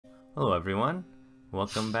Hello everyone,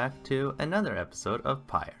 welcome back to another episode of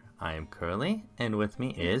PYRE. I am Curly, and with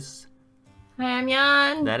me is... Hi, I'm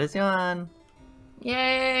Jan! That is Jan!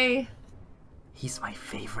 Yay! He's my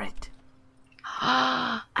favorite.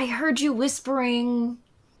 I heard you whispering.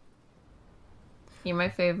 You're my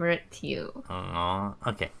favorite too. Aww.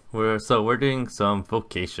 Okay, we're doing some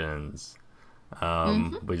vocations.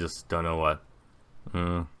 We just don't know what.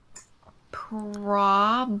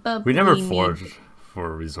 Probably. We never forged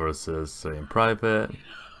for resources, so in private,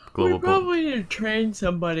 global. We probably need to train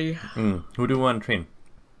somebody. Who do you want to train?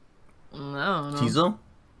 I don't know. Tizo?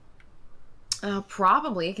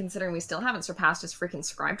 Probably, considering we still haven't surpassed his freaking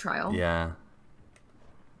scribe trial. Yeah.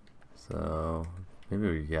 So maybe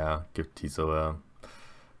we give Tizo a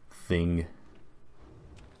thing.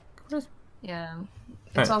 Yeah.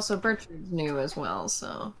 It's Right. also Bertrude's new as well,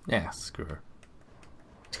 so. Yeah, screw her.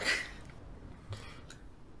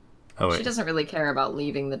 Oh wait. She doesn't really care about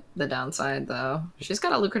leaving the downside, though. She's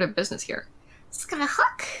got a lucrative business here.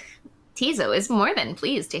 Skyhook! Tizo is more than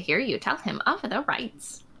pleased to hear you tell him of the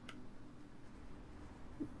rights.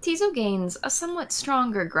 Tizo gains a somewhat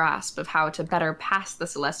stronger grasp of how to better pass the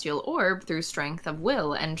celestial orb through strength of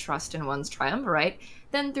will and trust in one's triumvirate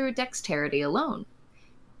than through dexterity alone.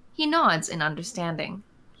 He nods in understanding.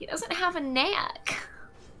 He doesn't have a knack.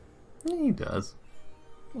 Yeah, he does.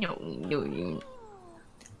 No.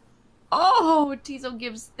 Oh, Tizo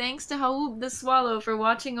gives thanks to Haub the Swallow for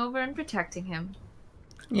watching over and protecting him.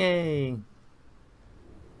 Yay!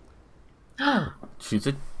 Choose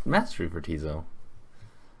a mastery for Tizo.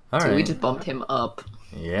 Alright. So we just bumped him up.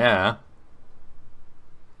 Yeah.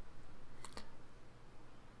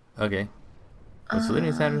 Okay. When saluting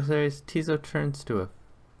his adversaries, Tizo turns to a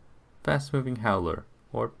fast-moving howler,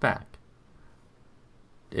 or back.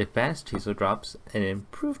 Advanced Tizo drops an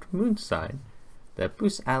improved moon sign that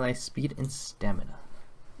boosts ally speed and stamina.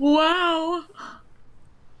 Wow!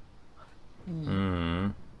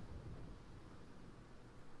 I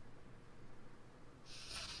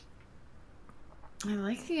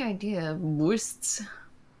like the idea of boosts.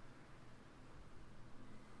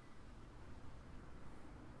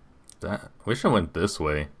 Wish I went this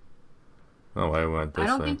way. Oh, why I went this way? I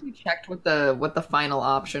don't think we checked what the final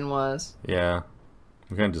option was. Yeah.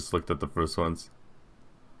 We kind of just looked at the first ones.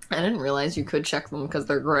 I didn't realize you could check them because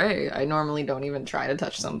they're gray. I normally don't even try to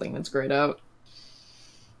touch something that's grayed out.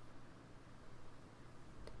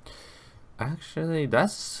 Actually,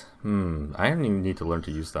 that's... I don't even need to learn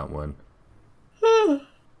to use that one.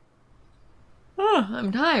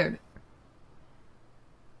 I'm tired.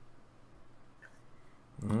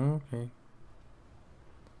 Okay.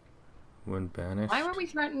 When banished. Why were we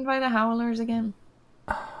threatened by the Howlers again?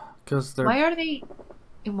 Because they're... Why are they...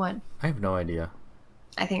 In what? I have no idea.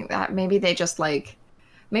 I think that maybe they just like...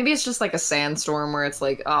 Maybe it's just like a sandstorm where it's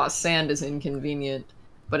like, oh, sand is inconvenient.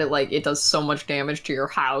 But it does so much damage to your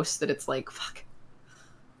house that it's like, fuck.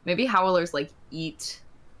 Maybe Howlers, like, eat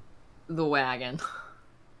the wagon.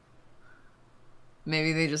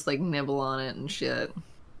 Maybe they just, like, nibble on it and shit.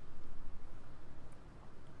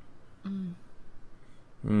 Okay.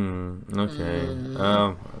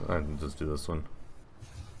 I can just do this one.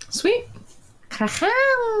 Sweet.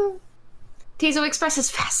 Tizo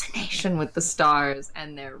expresses fascination with the stars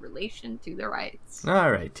and their relation to the rites.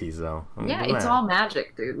 Alright, Tizo. Yeah, it's all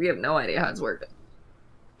magic, dude. We have no idea how it's working.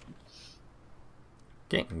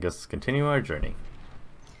 Okay, I guess continue our journey.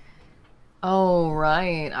 Oh,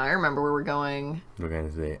 right. I remember where we're going. We're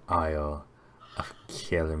going to the Isle of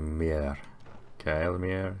Kelimir.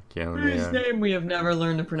 His name we have never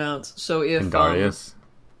learned to pronounce. So if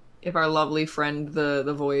our lovely friend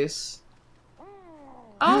the voice.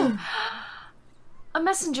 Oh, a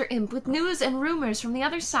messenger imp with news and rumors from the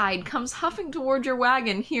other side comes huffing toward your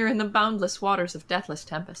wagon here in the boundless waters of Deathless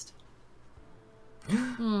Tempest.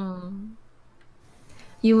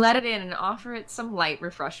 You let it in and offer it some light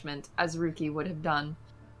refreshment, as Ruki would have done.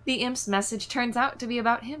 The imp's message turns out to be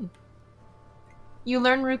about him. You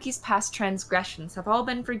learn Ruki's past transgressions have all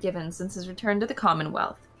been forgiven since his return to the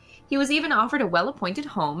Commonwealth. He was even offered a well-appointed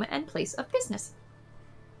home and place of business.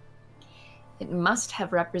 It must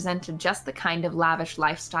have represented just the kind of lavish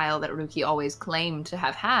lifestyle that Ruki always claimed to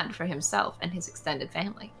have had for himself and his extended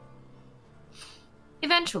family.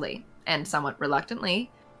 Eventually, and somewhat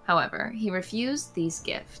reluctantly, however, he refused these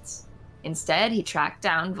gifts. Instead, he tracked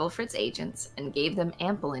down Wilfred's agents and gave them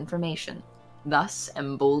ample information, thus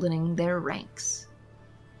emboldening their ranks.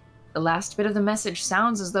 The last bit of the message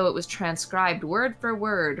sounds as though it was transcribed word for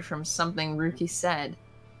word from something Ruki said.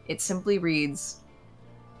 It simply reads...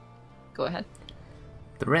 Go ahead.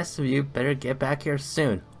 The rest of you better get back here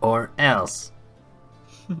soon, or else.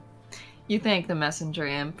 You thank the messenger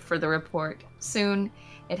imp for the report. Soon,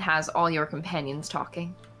 it has all your companions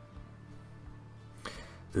talking.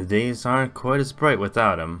 The days aren't quite as bright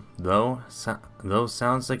without him, though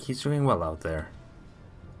sounds like he's doing well out there.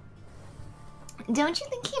 Don't you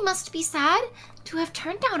think he must be sad to have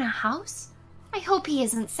turned down a house? I hope he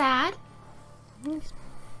isn't sad.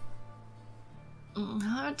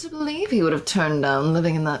 Hard to believe he would have turned down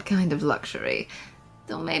living in that kind of luxury.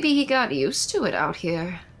 Though maybe he got used to it out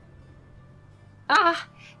here. Ah,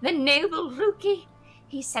 the noble Rookie.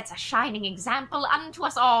 He sets a shining example unto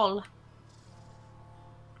us all.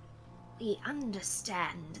 We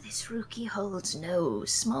understand this Rookie holds no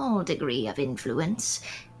small degree of influence,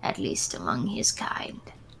 at least among his kind.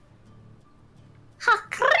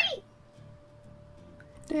 Hakri!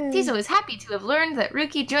 Tizo is happy to have learned that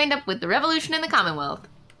Rookie joined up with the revolution in the Commonwealth.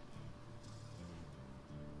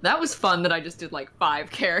 That was fun that I just did like 5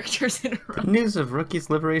 characters in a row. The news of Rookie's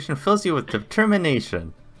liberation fills you with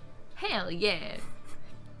determination. Hell yeah.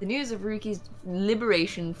 The news of Rookie's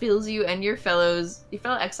liberation fills you and your fellow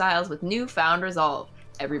exiles with newfound resolve.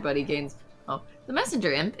 Everybody gains... Oh, the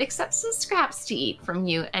messenger imp accepts some scraps to eat from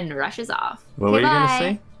you and rushes off. What were you gonna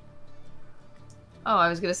say? Oh, I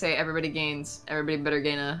was gonna say everybody better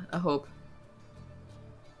gain a hope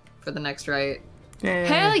for the next right. Yeah.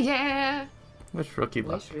 Hell yeah! Wish Rookie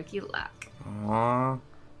luck. Wish Rookie luck. Aww.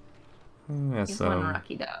 Yeah, He's one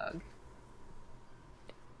lucky dog.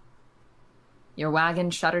 Your wagon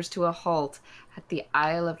shudders to a halt at the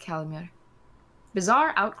Isle of Calimere.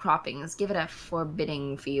 Bizarre outcroppings give it a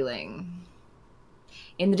forbidding feeling.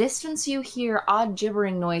 In the distance you hear odd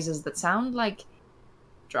gibbering noises that sound like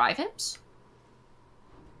drive imps?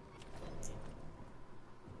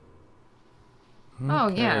 Okay. Oh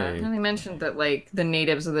yeah, they mentioned that like the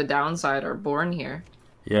natives of the downside are born here.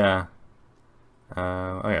 Yeah.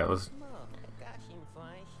 Oh yeah, it was...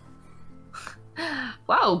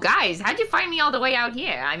 Whoa, guys, how'd you find me all the way out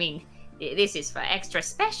here? I mean, this is for extra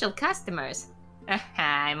special customers.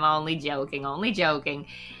 I'm only joking, only joking.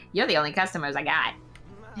 You're the only customers I got.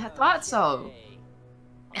 I thought so.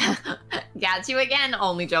 Got you again,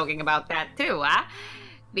 only joking about that too, huh?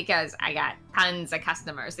 Because I got tons of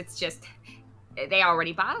customers. It's just, they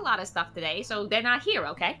already bought a lot of stuff today, so they're not here,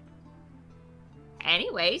 okay?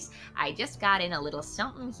 Anyways, I just got in a little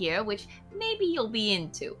something here, which maybe you'll be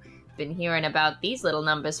into. Been hearing about these little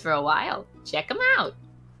numbers for a while. Check them out.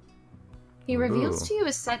 He reveals to you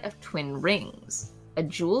a set of twin rings, a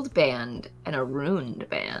jeweled band, and a runed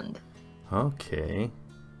band. Okay.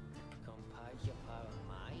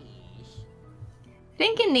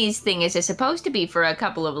 Thinking these things are supposed to be for a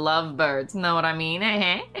couple of lovebirds, know what I mean,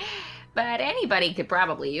 But anybody could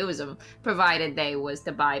probably use them, provided they was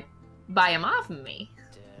to buy them off of me.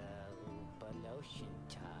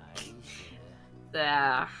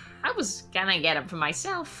 I was gonna get them for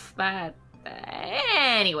myself, but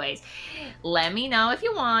anyways, let me know if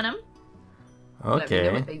you want them. Okay. Let me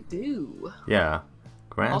know what they do. Yeah.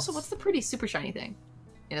 Grants. Also, what's the pretty super shiny thing?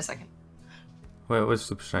 In a second. Wait, what's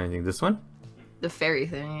super shiny thing? This one? The fairy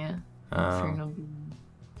thing, yeah.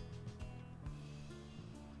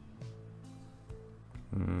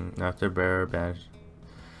 After bearer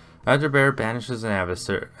banishes an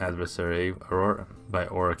adversary by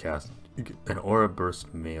aura cast, an aura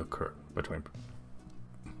burst may occur between.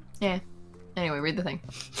 Yeah. Anyway, read the thing.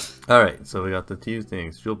 Alright, so we got the 2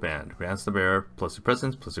 things. Jewel Band grants the bearer +2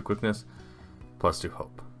 presence, +2 quickness, +2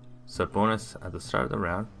 hope. Set bonus at the start of the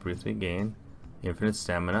round, briefly gain infinite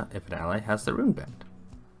stamina if an ally has the rune band.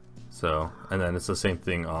 So, and then it's the same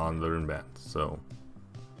thing on the rune band. So.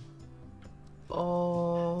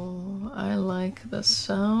 Oh, I like the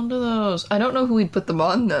sound of those. I don't know who we'd put them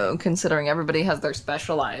on though, considering everybody has their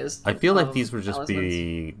specialized. I feel like these would just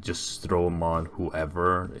talismans. just throw them on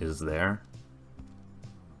whoever is there.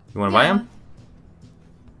 You want to buy them?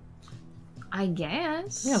 I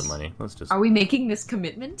guess. We have the money. Let's just. Are we making this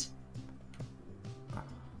commitment?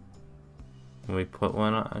 We put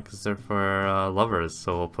one on because they're for lovers,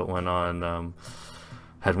 so we'll put one on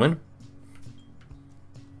Headwind.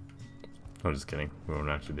 I'm just kidding. We won't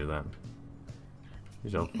actually do that. We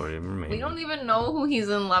don't even know who he's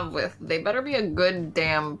in love with. They better be a good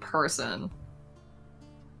damn person.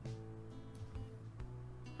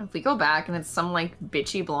 If we go back and it's some like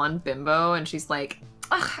bitchy blonde bimbo and she's like,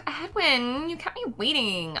 ugh, Edwin, you kept me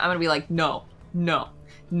waiting. I'm gonna be like, no, no,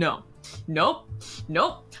 no, nope,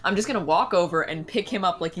 nope. I'm just gonna walk over and pick him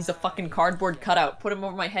up like he's a fucking cardboard cutout, put him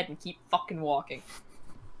over my head and keep fucking walking.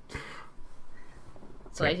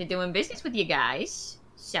 Pleasure doing business with you guys.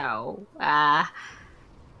 So,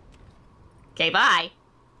 okay, bye.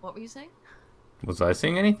 What were you saying? Was I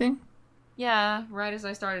saying anything? Yeah, right as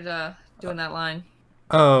I started doing that line.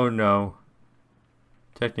 Oh no.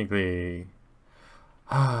 Technically,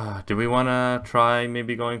 do we want to try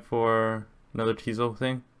maybe going for another Tizo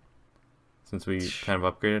thing? Since we kind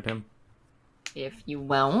of upgraded him? If you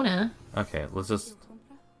wanna. Okay, let's just...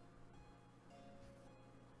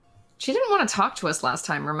 She didn't want to talk to us last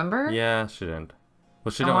time, remember? Yeah, she didn't.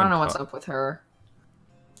 Well, she I don't want to want know what's up with her.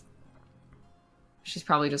 She's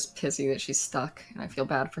probably just pissy that she's stuck, and I feel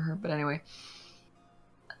bad for her, but anyway.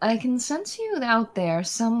 I can sense you out there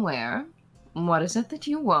somewhere. What is it that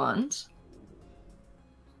you want?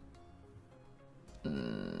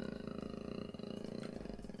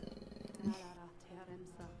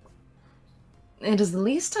 It is the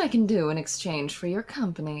least I can do in exchange for your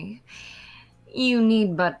company. You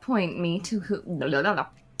need but point me to who...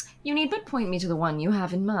 You need but point me to the one you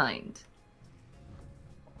have in mind.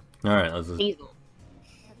 Alright, let's just... Diesel.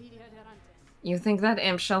 You think that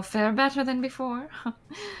imp shall fare better than before?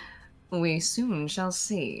 We soon shall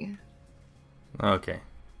see. Okay.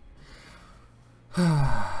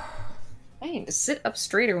 I need to sit up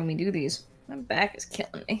straighter when we do these. My back is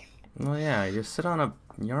killing me. Well, yeah, you sit on a...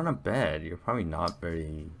 You're on a bed. You're probably not very...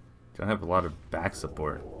 You don't have a lot of back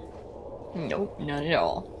support. Nope, none at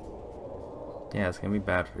all. Yeah, it's gonna be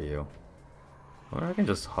bad for you. Or I can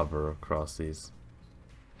just hover across these.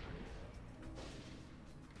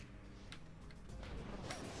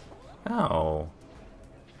 Oh.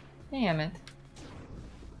 Damn it.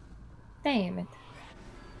 Damn it.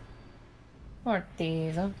 Poor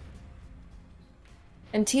Tizo.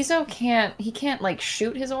 And Tizo can't... He can't, like,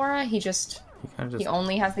 shoot his aura. He just... You kind of just... He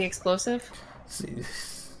only has the explosive. See.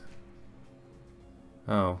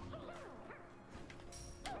 Oh.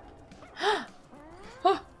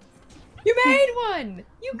 Oh, you made one!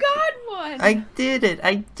 You got one! I did it!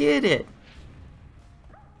 I did it!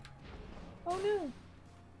 Oh no.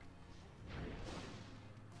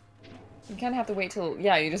 You kind of have to wait till...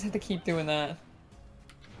 Yeah, you just have to keep doing that.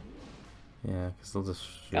 Yeah, because they'll just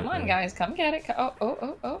shoot Come on, me. guys. Come get it. Oh, oh,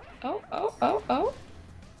 oh, oh, oh, oh, oh, oh.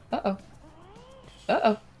 Uh-oh.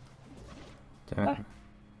 Uh-oh. Damn it.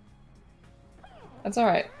 That's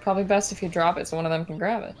alright. Probably best if you drop it so one of them can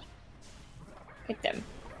grab it. Hit them.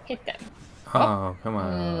 Hit them. Oh, come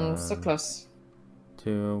on. So close.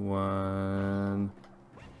 2, 1...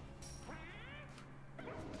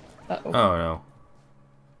 Uh-oh. Oh, no.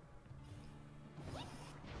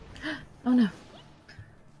 Oh no.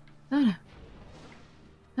 Oh no.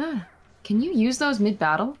 Oh no. Can you use those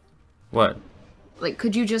mid-battle? What? Like,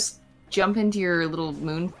 could you just jump into your little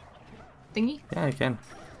moon thingy? Yeah, I can.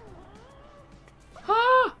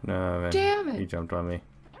 Ah! No, man. Damn it. He jumped on me.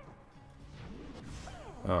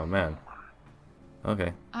 Oh, man.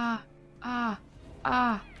 Okay.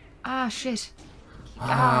 Shit.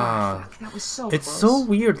 Ah. Fuck, that was so It's close. so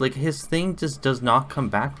weird. Like, his thing just does not come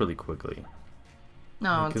back really quickly.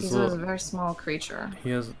 No, like his he's little- a very small creature.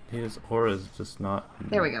 His aura is just not...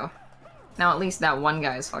 There we go. Now at least that one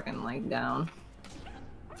guy's fucking, like, down.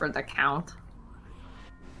 For the count.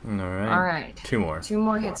 Alright. Alright. 2 more. 2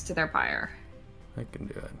 more hits to their pyre. I can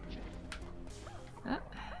do it.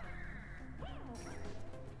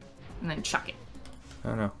 And then chuck it.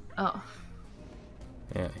 Oh, no. Oh.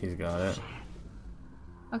 Yeah, he's got it.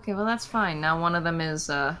 Okay, well that's fine. Now one of them is,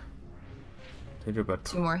 They do about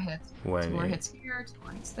 2 more hits. 20. 2 more hits here, 2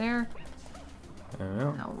 more hits there. I don't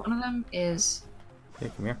know. Now one of them is... Hey,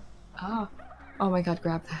 come here. Oh. Oh my god,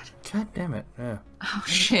 grab that. God damn it. Yeah. Oh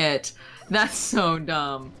shit. That's so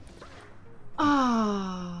dumb.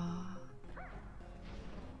 Oh.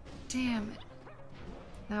 Damn it.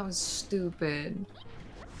 That was stupid.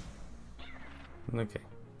 Okay.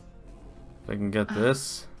 If I can get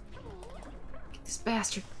this, Get this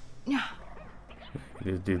bastard. Yeah.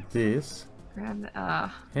 just do this. Grab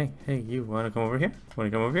the, Hey, you wanna come over here?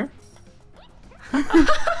 Wanna come over here?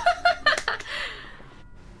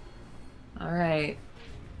 Alright.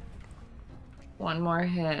 1 more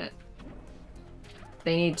hit.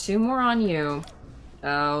 They need 2 more on you.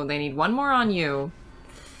 Oh, they need 1 more on you.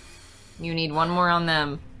 You need 1 more on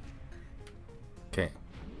them. Okay.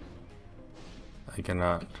 I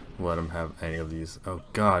cannot let him have any of these. Oh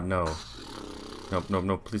god, no.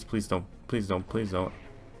 Nope, please don't. Please don't. Please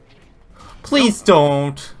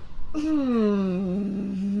don't!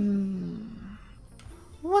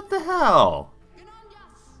 What the hell?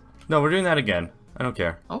 No, we're doing that again. I don't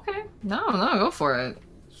care. Okay. No, go for it.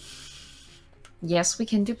 Yes, we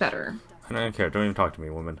can do better. I don't care. Don't even talk to me,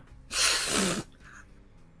 woman.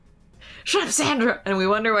 Shut up, Sandra! And we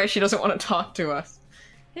wonder why she doesn't want to talk to us.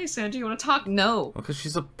 Hey, Sandra, you want to talk? No. Well, because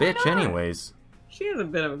she's a bitch not? anyways. She is a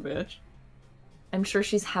bit of a bitch. I'm sure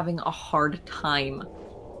she's having a hard time.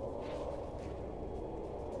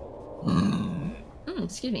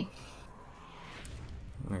 Excuse me.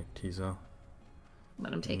 Alright, Tizo.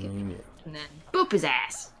 Let him take it. Yeah. And then boop his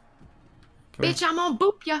ass. Come Bitch, I'm gonna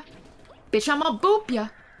boop ya. Bitch, I'm gonna boop ya.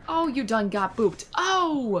 Oh, you done got booped.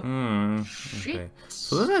 Oh! here. Shit. Okay.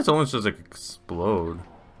 So those guys almost just like explode.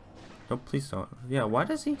 No, please don't. Yeah, why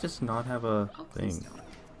does he just not have a Oh, please thing?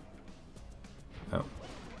 don't. Oh.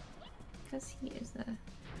 Because he is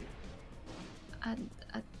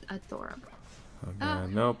adorable. Okay, Ah.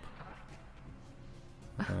 nope.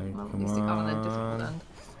 Okay, Well, at come least he got on the difficult on. end.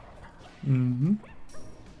 Mm-hmm.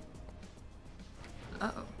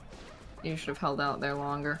 Uh-oh. You should have held out there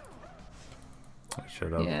longer. I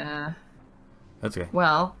should have. Yeah. That's okay.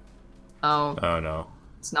 Well. Oh, Oh no.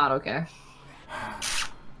 it's not okay.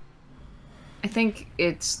 I think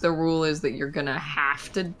the rule is that you're gonna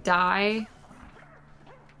have to die.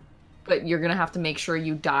 But you're gonna have to make sure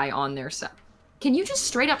you die on their side. Can you just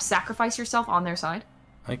straight up sacrifice yourself on their side?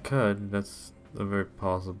 I could. That's a very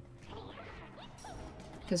possible.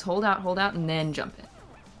 Because hold out, and then jump in.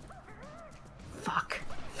 Fuck.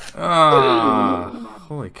 Ah!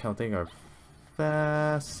 Holy cow, they are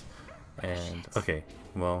fast. And okay,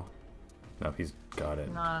 well, no, he's got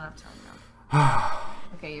it. Not enough time now.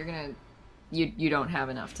 Okay, you're gonna... You don't have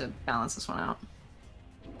enough to balance this one out.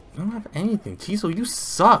 I don't have anything. Tizo, you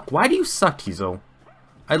suck. Why do you suck, Tizo?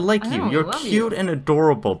 I like I you. don't You're love cute you. and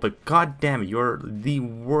adorable, but god damn it, you're the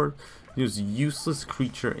most useless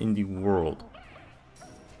creature in the world. At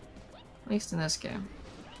least in this game.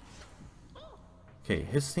 Okay,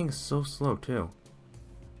 his thing's so slow too.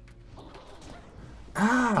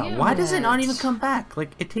 Ah, Damn why does it not it. even come back?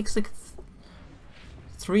 Like, it takes like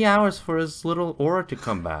 3 hours for his little aura to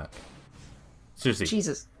come back. Seriously.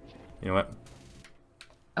 Jesus. You know what?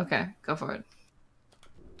 Okay, go for it.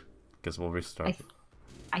 Guess we'll restart.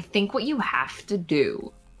 I think what you have to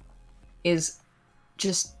do is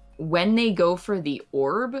just when they go for the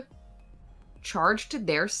orb, charge to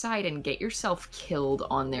their side and get yourself killed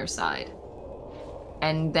on their side.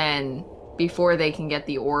 And then, before they can get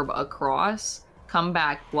the orb across, come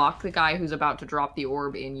back, block the guy who's about to drop the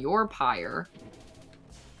orb in your pyre.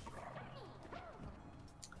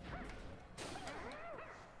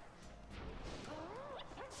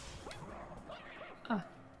 Ah,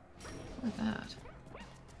 look at that.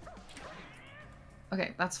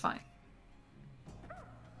 Okay, that's fine.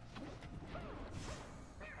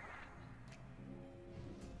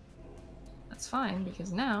 That's fine,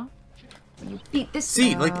 because now, when you beat this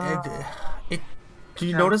See, like, do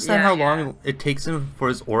you notice that how long it takes him for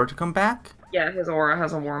his aura to come back? Yeah, his aura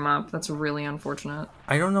has a warm-up. That's really unfortunate.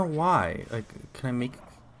 I don't know why. Like, can I make...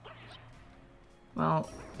 Well,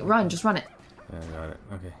 run, just run it. Yeah, I got it.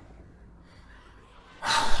 Okay.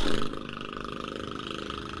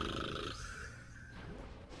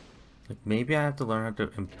 Like, maybe I have to learn how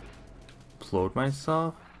to implode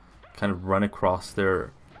myself. Kind of run across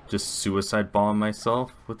there, just suicide bomb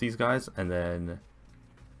myself with these guys, and then...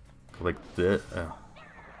 Like this.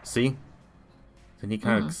 See? Then he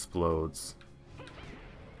kind of explodes.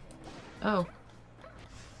 Oh.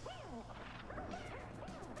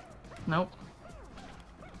 Nope.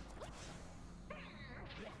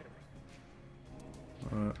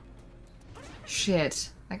 Shit.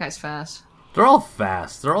 That guy's fast. They're all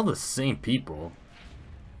fast. They're all the same people.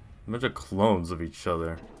 A bunch of clones of each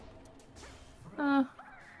other. I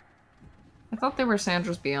thought they were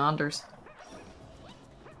Sandra's Beyonders.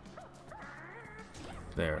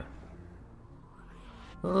 There.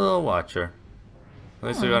 A little watcher. At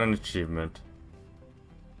least I got an achievement.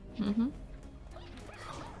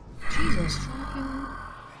 Jesus fucking...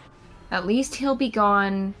 At least he'll be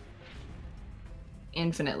gone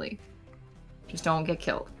infinitely. Just don't get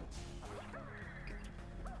killed.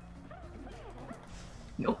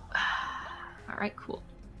 Nope. Alright, cool.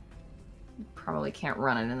 Probably can't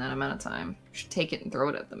run it in that amount of time. Should take it and throw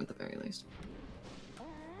it at them at the very least.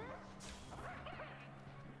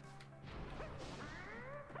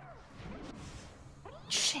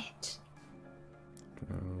 Shit.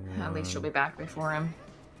 At least she'll be back before him.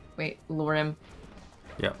 Wait, lure him.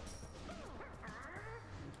 Yep.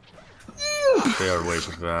 They are way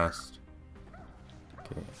too fast.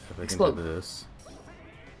 Okay, if I can Explode. do this.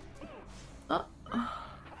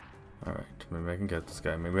 Alright, maybe I can get this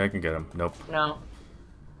guy. Maybe I can get him. Nope. No.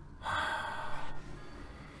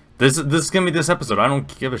 This is gonna be this episode. I don't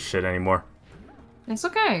give a shit anymore. It's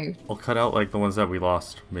okay. I'll cut out like the ones that we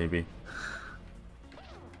lost, maybe.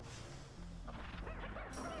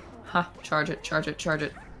 Ha, charge it, charge it, charge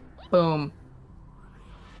it. Boom.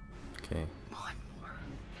 Okay. One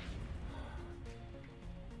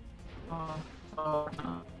more.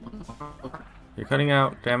 You're cutting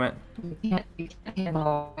out, damn it. You can't handle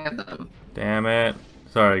all of them. Damn it.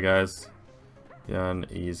 Sorry, guys. Jan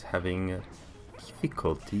is having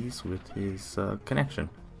difficulties with his connection.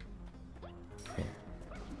 Okay.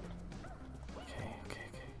 Okay.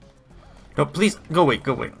 No, please go away.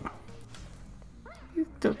 Go away.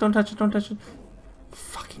 Don't touch it. Don't touch it.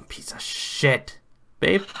 Fucking piece of shit,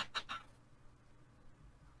 babe.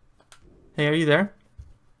 Hey, are you there?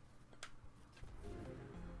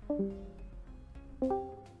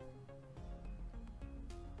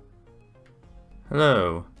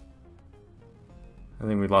 Hello. I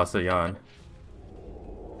think we lost a Jan.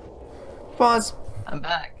 Pause. I'm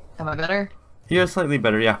back. Am I better? Yeah, slightly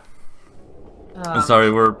better, yeah. I'm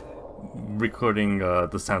sorry, we're recording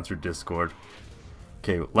the sound through Discord.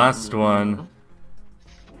 Okay, last one.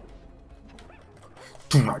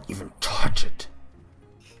 Do not even touch it.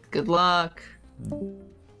 Good luck.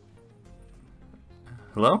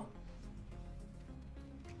 Hello?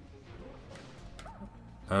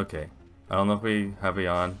 Okay. I don't know if we have it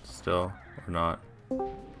on still or not.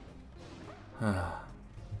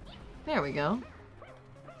 There we go.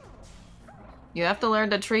 You have to learn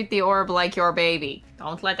to treat the orb like your baby.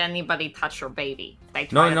 Don't let anybody touch your baby. They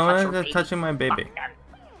No, try to touch your they're baby. touching my baby. Fuck them.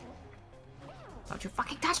 Don't you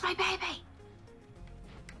fucking touch my baby!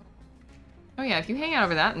 Oh yeah, if you hang out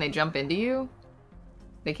over that and they jump into you,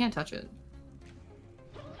 they can't touch it.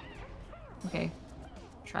 Okay.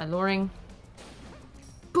 Try luring.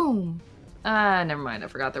 Boom! Ah, never mind. I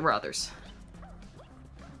forgot there were others.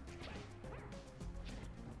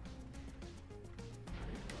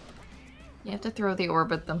 You have to throw the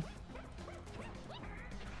orb at them.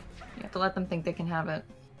 You have to let them think they can have it.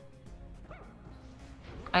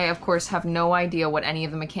 I, of course, have no idea what any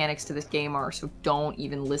of the mechanics to this game are, so don't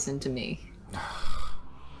even listen to me.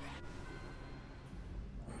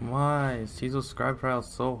 Why is Tizo's scribe trial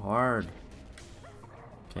so hard?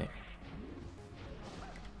 Okay.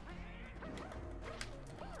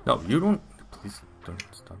 No, you don't. Please don't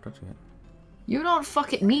stop touching it. You don't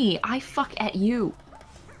fuck at me, I fuck at you.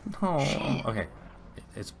 No. Shit. Okay.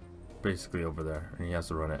 It's basically over there, and he has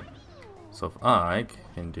to run it. So if I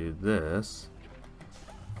can do this,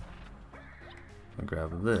 and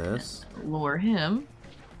grab this, Lure him.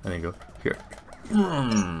 and then go here.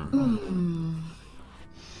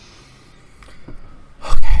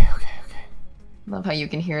 Okay. Love how you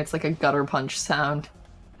can hear it's like a gutter punch sound.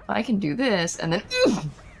 I can do this, and then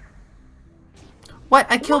What?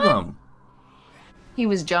 I killed him. he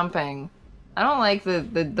was jumping. I don't like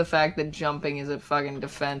the fact that jumping is a fucking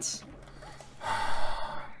defense.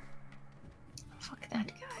 Fuck that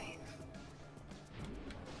guy.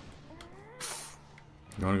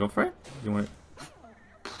 You want to go for it? You want?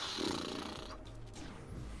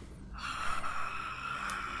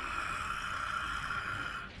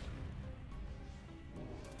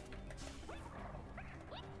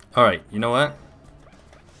 All right. You know what?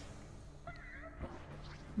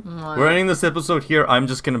 We're ending this episode here. I'm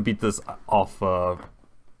just gonna beat this off off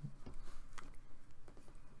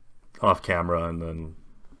camera, and then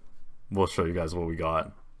we'll show you guys what we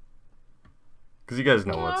got, because you guys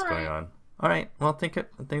know what's going on. All right. Well, thanks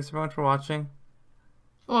everyone for watching.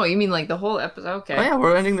 Oh, you mean like the whole episode? Okay. Oh yeah,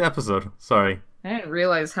 we're ending the episode. Sorry. I didn't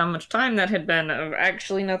realize how much time that had been of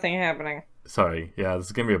actually nothing happening. Sorry. Yeah, this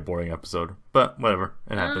is gonna be a boring episode, but whatever.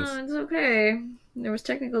 It happens. It's okay. There was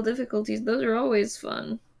technical difficulties. Those are always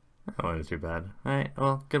fun. That wasn't too bad. All right.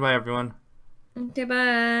 Well, goodbye, everyone. Okay,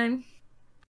 bye.